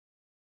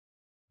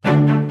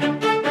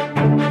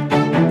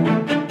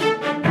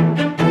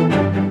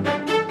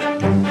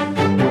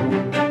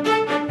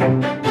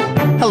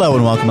Hello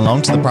and welcome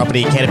along to the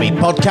Property Academy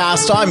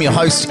podcast. I'm your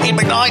host, Ed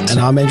McKnight. And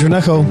I'm Andrew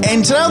Nicol.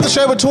 And today on the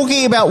show, we're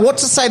talking about what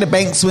to say to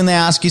banks when they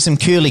ask you some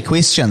curly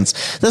questions.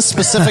 This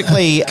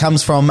specifically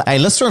comes from a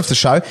listener of the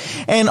show,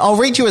 and I'll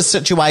read you a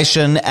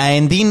situation,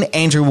 and then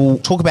Andrew will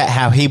talk about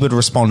how he would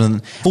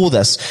respond for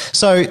this.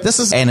 So this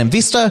is an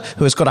investor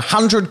who has got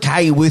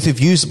 100K worth of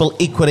usable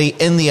equity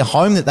in their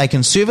home that they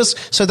can service.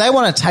 So they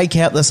want to take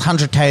out this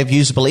 100K of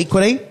usable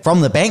equity from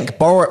the bank,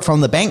 borrow it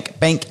from the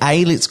bank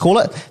A, let's call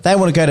it. They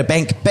want to go to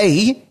bank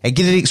B and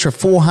get an extra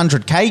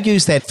 400K,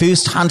 use that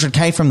first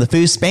 100K from the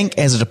first bank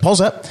as a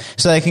deposit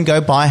so they can go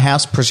buy a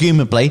house,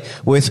 presumably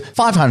worth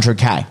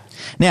 500K.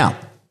 Now,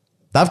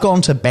 they've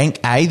gone to bank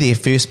A, their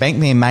first bank,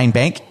 their main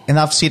bank, and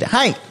they've said,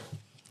 hey,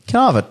 can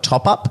I have a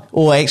top up?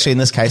 Or actually in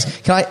this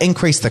case, can I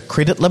increase the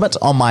credit limit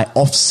on my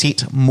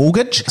offset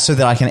mortgage so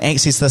that I can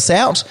access this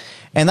out?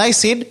 And they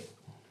said,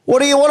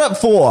 what do you want it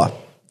for?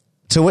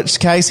 To which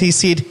case he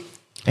said,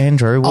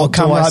 Andrew, what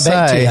do I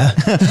say?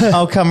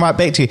 I'll come right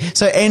back to you.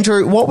 So,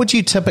 Andrew, what would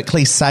you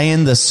typically say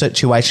in this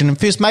situation? And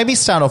first, maybe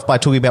start off by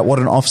talking about what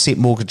an offset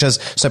mortgage is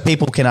so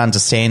people can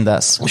understand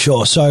this.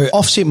 Sure. So,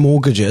 offset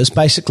mortgages,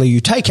 basically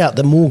you take out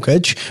the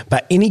mortgage,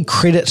 but any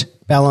credit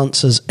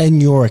balances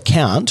in your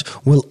account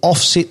will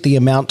offset the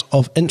amount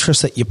of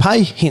interest that you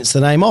pay, hence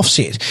the name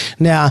offset.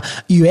 Now,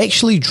 you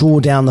actually draw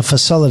down the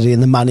facility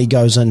and the money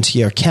goes into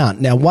your account.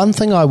 Now, one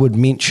thing I would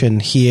mention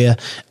here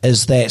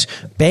is that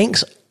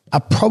banks are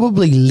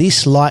probably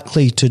less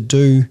likely to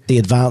do the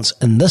advance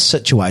in this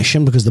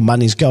situation because the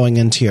money's going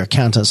into your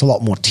account. It's a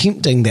lot more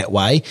tempting that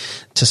way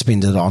to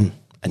spend it on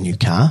a new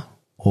car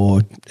or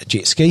a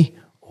jet ski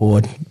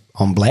or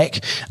on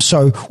black.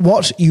 So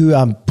what you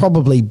are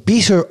probably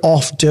better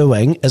off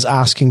doing is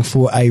asking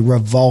for a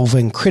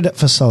revolving credit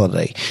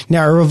facility.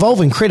 Now, a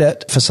revolving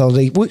credit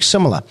facility works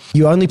similar.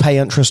 You only pay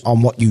interest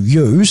on what you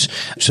use,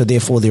 so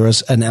therefore there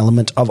is an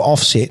element of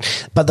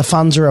offset, but the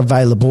funds are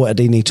available at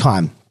any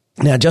time.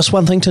 Now, just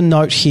one thing to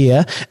note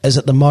here is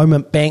at the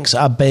moment, banks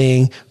are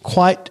being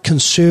quite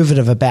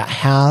conservative about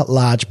how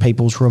large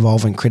people's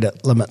revolving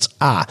credit limits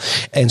are.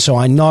 And so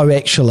I know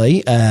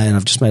actually, and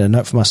I've just made a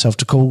note for myself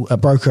to call a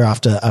broker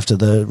after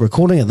the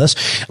recording of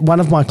this, one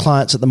of my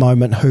clients at the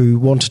moment who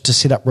wanted to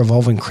set up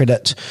revolving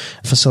credit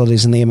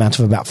facilities in the amount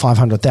of about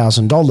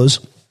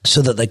 $500,000, so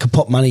that they could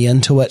put money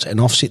into it and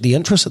offset the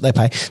interest that they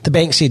pay. The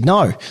bank said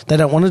no, they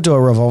don't want to do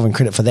a revolving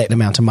credit for that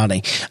amount of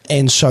money.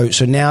 And so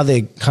now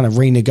they're kind of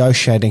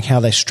renegotiating how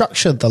they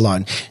structured the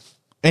loan.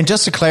 And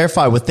just to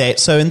clarify with that,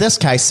 so in this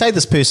case, say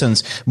this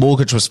person's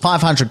mortgage was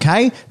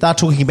 500K, they're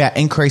talking about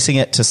increasing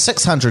it to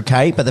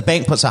 600K, but the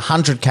bank puts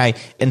 100K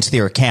into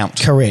their account.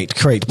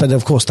 Correct. But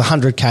of course, the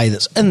 100K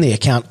that's in the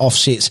account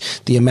offsets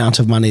the amount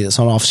of money that's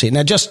on offset.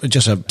 Now, just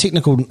a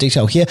technical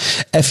detail here.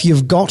 If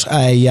you've got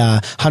a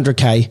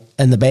 100K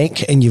in the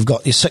bank and you've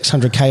got your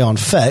 600K on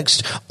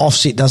fixed,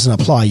 offset doesn't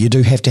apply. You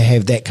do have to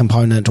have that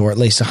component or at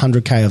least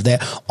 100K of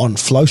that on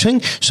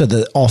floating so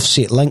the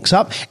offset links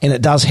up, and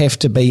it does have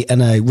to be in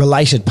a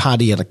related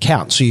party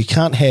account. So you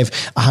can't have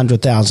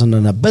 100,000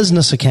 in a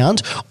business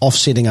account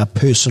offsetting a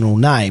personal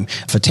name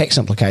for tax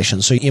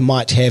implications. So you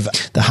might have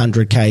the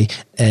 100K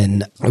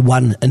in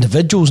one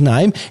individual's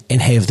name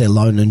and have their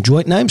loan in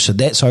joint name. So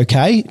that's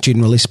okay,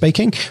 generally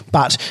speaking.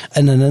 But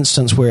in an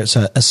instance where it's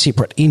a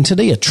separate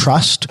entity, a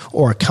trust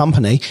or a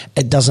company,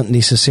 it doesn't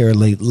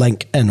necessarily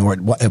link in, or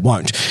it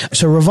won't.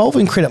 So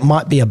revolving credit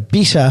might be a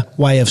better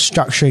way of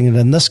structuring it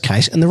in this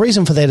case. And the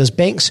reason for that is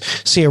banks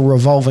see a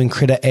revolving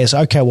credit as,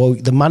 okay, well,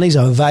 the money's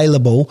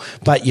available,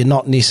 but you're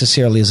not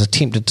necessarily as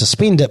tempted to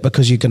spend it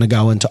because you're going to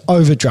go into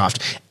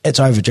overdraft. It's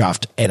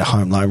overdraft at a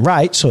home loan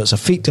rate, so it's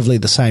effectively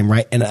the same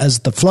rate, and it is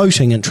the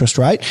floating interest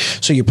rate.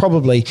 So you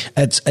probably,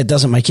 it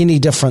doesn't make any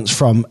difference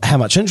from how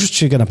much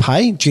interest you're going to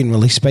pay,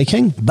 generally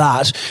speaking.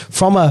 But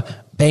from a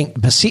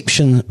bank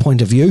perception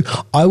point of view,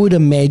 I would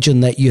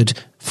imagine that you'd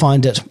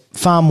find it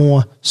far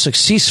more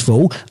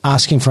successful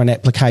asking for an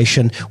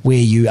application where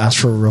you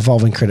ask for a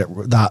revolving credit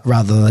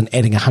rather than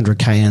adding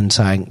 100K and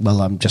saying,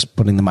 well, I'm just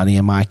putting the money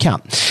in my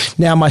account.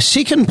 Now, my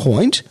second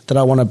point that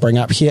I want to bring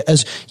up here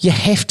is you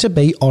have to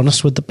be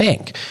honest with the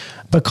bank,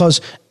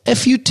 because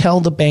if you tell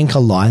the bank a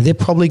lie, they're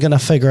probably going to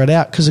figure it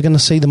out because they're going to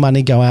see the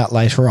money go out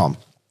later on.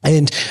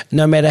 And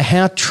no matter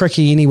how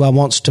tricky anyone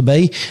wants to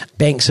be,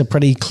 banks are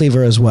pretty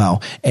clever as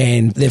well.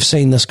 And they've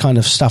seen this kind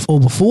of stuff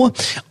all before.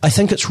 I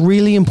think it's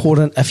really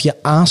important if you're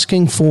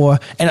asking for,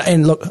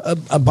 and look,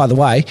 by the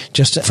way,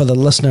 just for the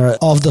listener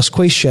of this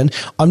question,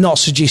 I'm not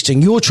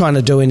suggesting you're trying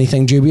to do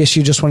anything dubious.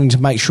 You're just wanting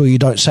to make sure you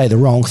don't say the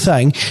wrong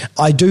thing.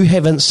 I do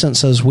have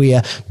instances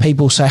where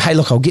people say, hey,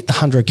 look, I'll get the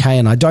 100K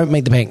and I don't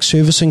meet the bank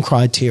servicing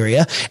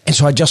criteria, and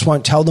so I just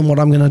won't tell them what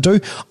I'm going to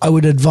do. I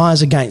would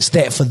advise against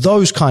that for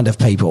those kind of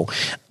people.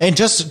 And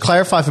just to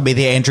clarify for me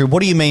there, Andrew,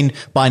 what do you mean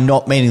by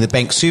not meeting the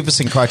bank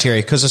servicing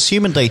criteria? Because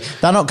assumedly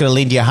they're not going to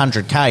lend you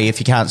 100K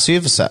if you can't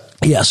service it.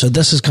 Yeah, so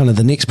this is kind of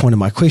the next point of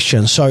my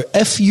question. So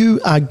if you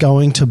are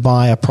going to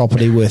buy a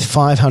property worth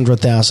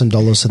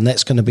 $500,000 and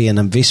that's going to be an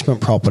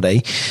investment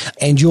property,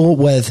 and you're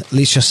with,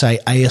 let's just say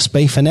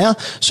ASB for now,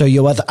 so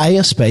you're with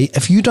ASB,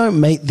 if you don't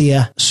meet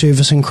their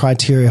servicing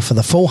criteria for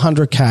the full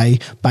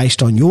 100K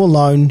based on your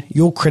loan,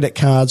 your credit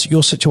cards,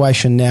 your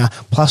situation now,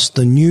 plus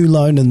the new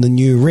loan and the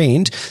new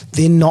rent,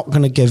 they're not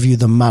going to give you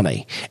the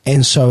money.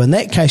 And so in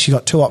that case, you've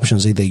got two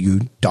options. Either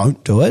you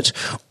don't do it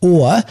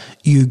or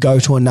you go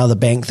to another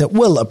bank that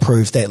will approve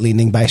that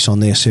lending based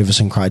on their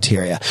servicing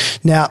criteria.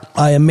 Now,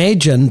 I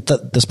imagine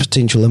that this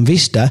potential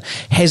investor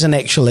hasn't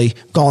actually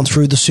gone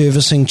through the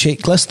servicing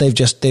checklist.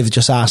 They've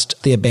just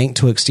asked their bank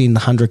to extend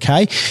the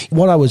 100K.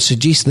 What I would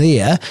suggest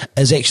there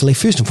is actually,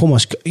 first and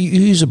foremost,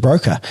 use a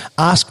broker.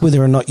 Ask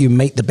whether or not you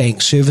meet the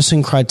bank's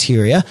servicing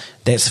criteria.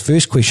 That's the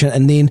first question.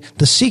 And then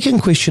the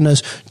second question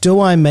is,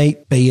 do I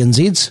meet B and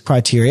Z's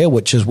criteria,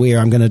 which is where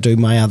I'm going to do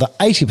my other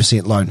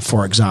 80% loan,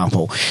 for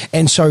example.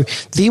 And so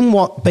then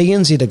what B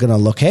and Z are going to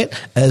look at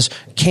is,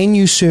 can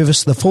you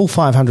service the full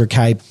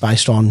 500K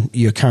based on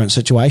your current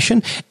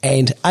situation?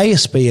 And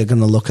ASB are going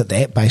to look at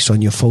that based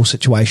on your full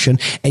situation.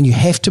 And you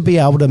have to be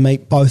able to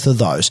meet both of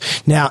those.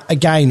 Now,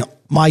 again,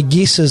 my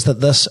guess is that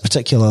this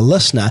particular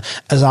listener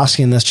is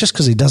asking this just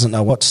because he doesn't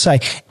know what to say.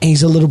 And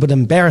he's a little bit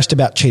embarrassed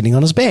about cheating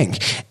on his bank.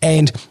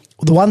 And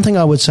the one thing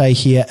I would say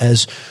here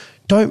is,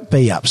 don't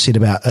be upset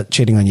about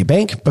cheating on your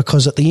bank,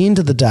 because at the end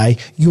of the day,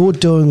 you're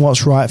doing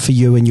what's right for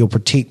you and you're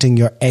protecting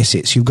your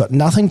assets. You've got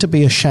nothing to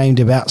be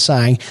ashamed about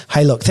saying,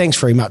 hey, look, thanks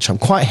very much. I'm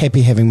quite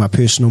happy having my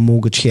personal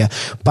mortgage here,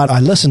 but I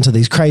listen to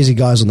these crazy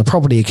guys on the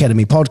Property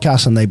Academy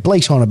podcast and they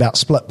bleat on about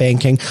split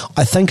banking.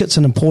 I think it's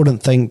an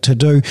important thing to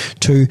do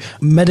to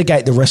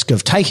mitigate the risk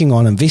of taking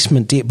on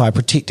investment debt by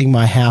protecting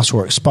my house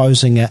or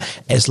exposing it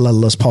as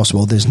little as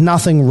possible. There's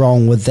nothing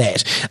wrong with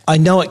that. I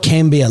know it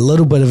can be a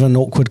little bit of an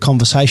awkward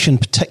conversation,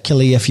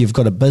 particularly if you've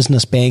got a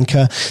business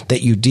banker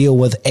that you deal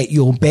with at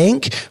your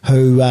bank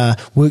who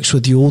works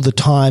with you all the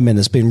time and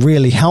has been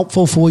really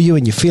helpful for you,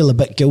 and you feel a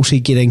bit guilty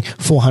getting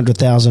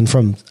 $400,000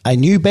 from a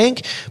new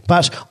bank.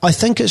 But I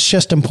think it's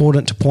just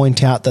important to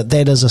point out that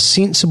that is a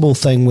sensible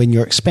thing when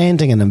you're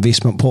expanding an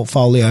investment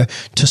portfolio,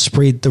 to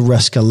spread the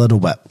risk a little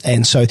bit.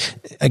 And so,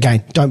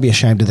 again, don't be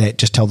ashamed of that.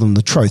 Just tell them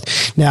the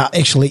truth. Now,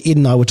 actually, Ed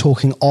and I were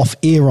talking off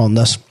air on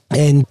this,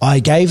 and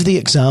I gave the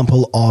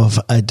example of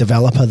a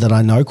developer that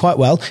I know quite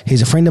well.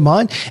 He's a friend of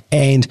mine,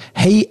 and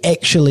he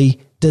actually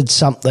did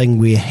something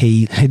where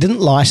he didn't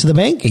lie to the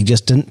bank. He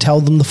just didn't tell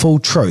them the full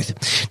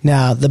truth.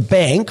 Now, the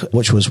bank,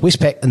 which was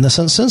Westpac in this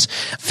instance,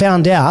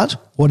 found out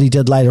what he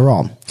did later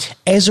on.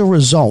 As a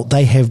result,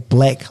 they have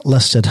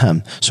blacklisted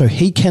him. So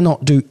he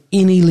cannot do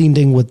any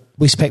lending with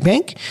Westpac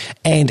Bank.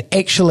 And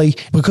actually,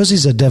 because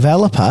he's a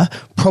developer,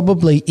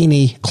 probably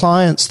any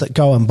clients that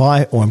go and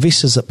buy, or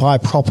investors that buy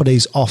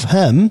properties off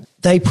him,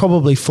 they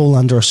probably fall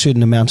under a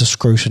certain amount of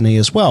scrutiny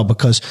as well,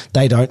 because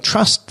they don't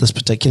trust this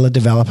particular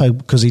developer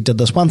because he did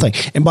this one thing.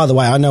 And by the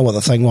way, I know what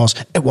the thing was.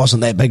 It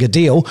wasn't that big a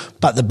deal,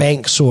 but the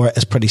bank saw it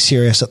as pretty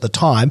serious at the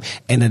time,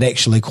 and it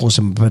actually caused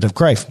him a bit of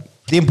grief.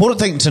 The important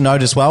thing to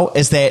note as well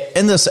is that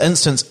in this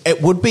instance,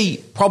 it would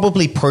be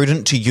probably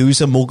prudent to use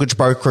a mortgage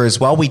broker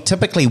as well. We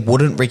typically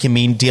wouldn't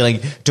recommend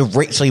dealing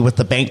directly with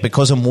the bank,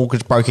 because a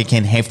mortgage broker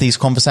can have these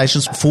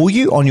conversations for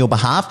you on your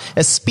behalf,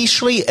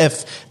 especially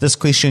if this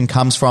question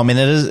comes from, and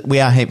it is,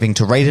 we are having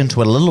to read into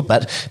it a little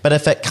bit, but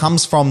if it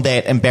comes from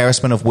that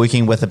embarrassment of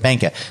working with a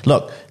banker.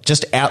 Look,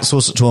 just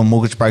outsource it to a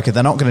mortgage broker.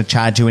 They're not going to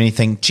charge you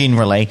anything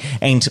generally,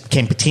 and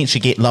can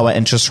potentially get lower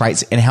interest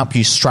rates and help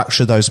you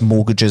structure those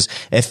mortgages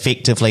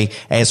effectively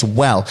as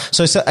well.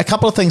 So a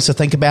couple of things to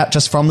think about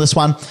just from this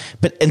one.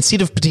 But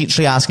instead of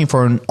potentially asking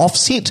for an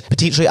offset,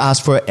 potentially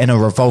ask for it in a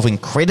revolving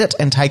credit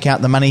and take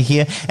out the money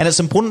here. And it's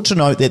important to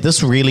note that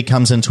this really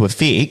comes into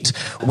effect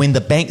when the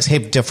banks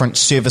have different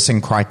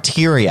servicing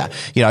criteria.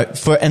 You know,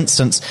 for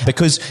instance,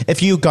 because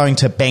if you're going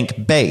to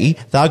Bank B,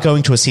 they're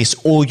going to assess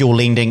all your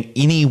lending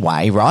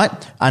anyway, right,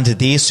 under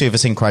their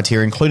servicing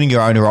criteria, including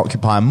your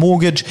owner-occupier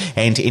mortgage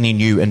and any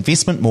new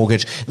investment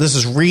mortgage. This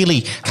is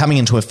really coming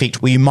into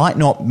effect where you might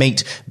not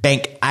meet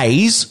Bank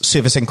A's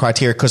servicing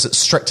criteria because it's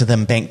stricter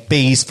than Bank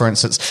B's, for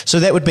instance. So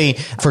that would be,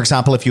 for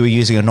example, if you were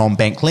using a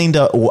non-bank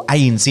lender, or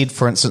ANZ,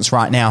 for instance,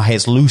 right now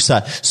has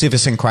looser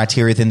servicing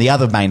criteria than the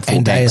other main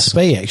four banks.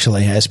 ASB,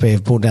 actually. ASB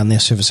have brought down their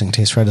servicing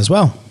test rate as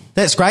well.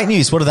 That's great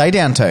news. What are they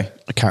down to?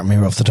 I can't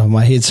remember off the top of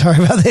my head. Sorry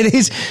about that,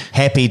 Is.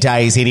 Happy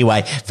days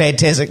anyway.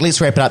 Fantastic. Let's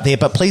wrap it up there.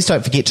 But please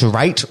don't forget to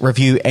rate,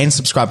 review and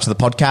subscribe to the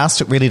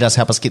podcast. It really does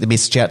help us get the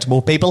message out to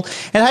more people.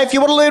 And hey, if you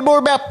want to learn more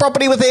about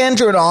property with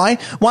Andrew and I,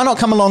 why not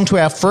come along to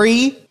our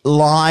free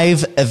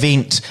live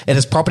event? It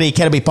is Property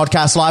Academy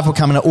Podcast Live. We're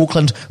coming to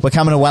Auckland, we're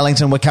coming to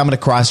Wellington, we're coming to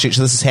Christchurch.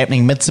 This is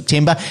happening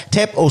mid-September.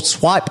 Tap or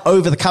swipe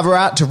over the cover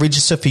art to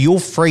register for your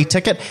free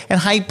ticket. And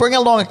hey, bring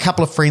along a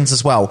couple of friends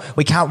as well.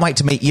 We can't wait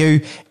to meet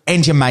you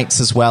and your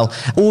mates as well.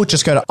 Or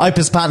just go to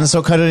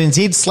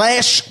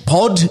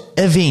opuspartners.co.nz/pod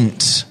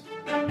event.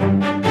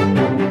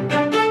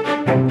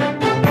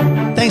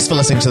 Thanks Thanks for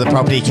listening to the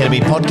Property Academy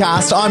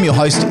podcast. I'm your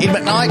host, Ed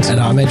McKnight. And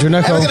I'm Andrew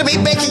Nicol. And we're going to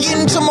be back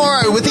again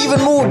tomorrow with even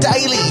more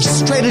daily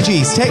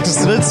strategies, tactics,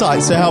 and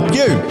insights to help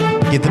you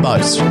get the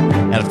most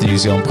out of the New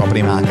Zealand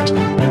property market.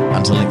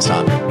 Until next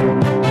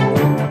time.